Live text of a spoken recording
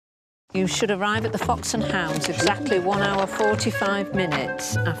You should arrive at the Fox and Hounds exactly 1 hour 45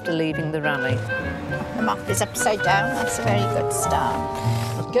 minutes after leaving the rally. The map is upside down. That's a very good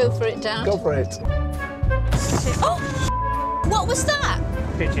start. Go for it, Dad. Go for it. Oh! What was that?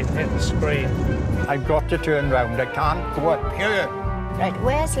 Pigeon hit the screen. I've got to turn round. I can't go up here. Right,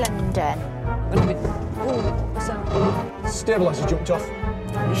 where's London? Stabiliser jumped off.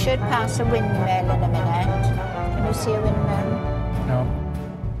 We should pass a windmill in a minute. Can you see a windmill? No.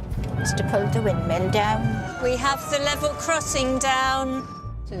 Must have pulled the windmill down. We have the level crossing down.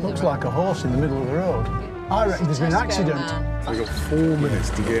 Looks like a horse in the middle of the road. I reckon there's been an accident. We've got 4 minutes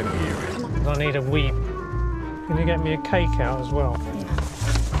to get here. I need a wee. Can you get me a cake out as well?